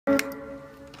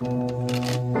Yeah,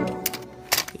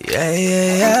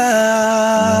 yeah,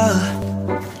 yeah.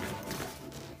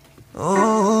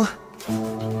 Ooh.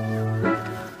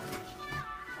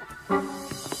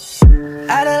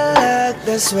 Out of luck,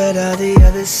 that's what all the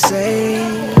others say.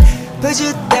 Put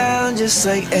you down just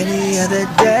like any other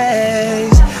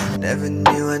days. Never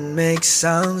knew I'd make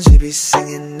songs you'd be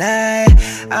singing now.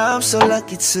 I'm so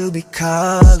lucky to be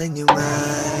calling you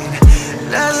mine.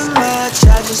 Nothing much,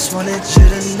 I just wanted you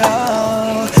to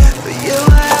know. For you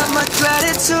I have my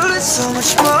gratitude and so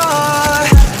much more.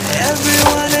 Every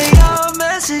one of your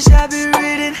messages I be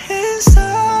reading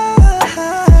inside.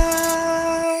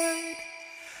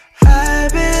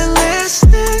 I've been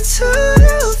listening to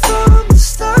you from the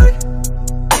start.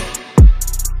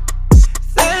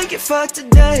 Thank you for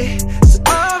today,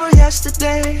 tomorrow,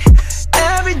 yesterday.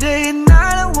 Every day and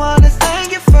night I wanna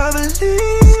thank you for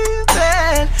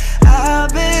believing.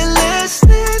 I've been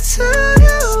listening to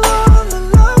you all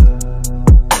along.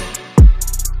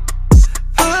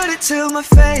 Put it to my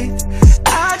faith,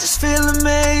 I just feel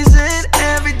amazing.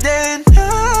 Every day and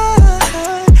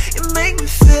night, you make me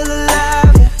feel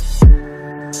alive.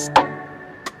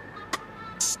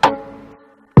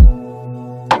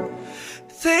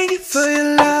 Thank you for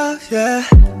your love, yeah.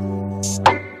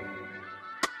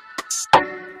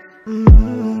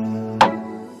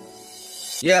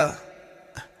 Yeah.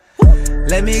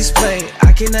 Let me explain,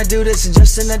 I cannot do this in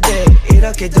just in a day.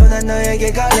 이렇게 돈 안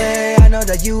너에게 갈래. I know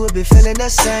that you will be feeling the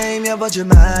same.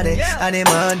 여보주말에 아니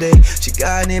Monday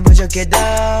시간이 부족해도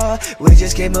we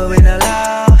just keep moving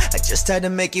along. I just had to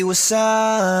make you a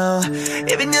song.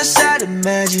 Even your side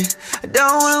imagine, I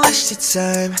don't wanna waste your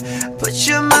time. Put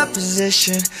you in my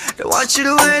position, don't want you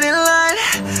to wait in line.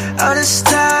 All this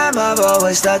time I've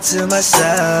always thought to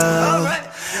myself,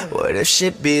 what if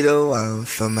she'd be the one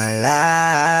for my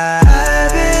life?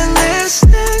 I've been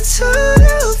listening to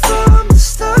you from the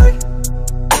start.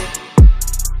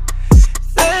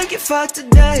 Thank you for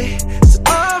today,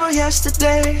 tomorrow,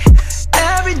 yesterday.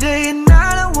 Every day and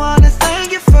night I wanna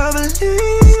thank you for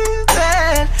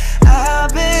believing.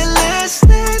 I've been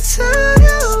listening to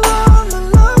you all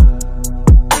along.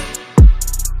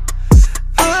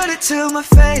 Put it to my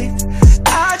faith,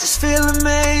 I just feel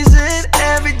amazing.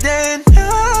 Every day and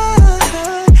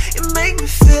night, you make me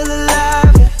feel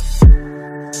alive.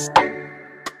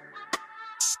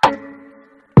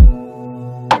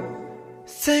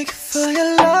 Thank you for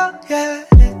your love.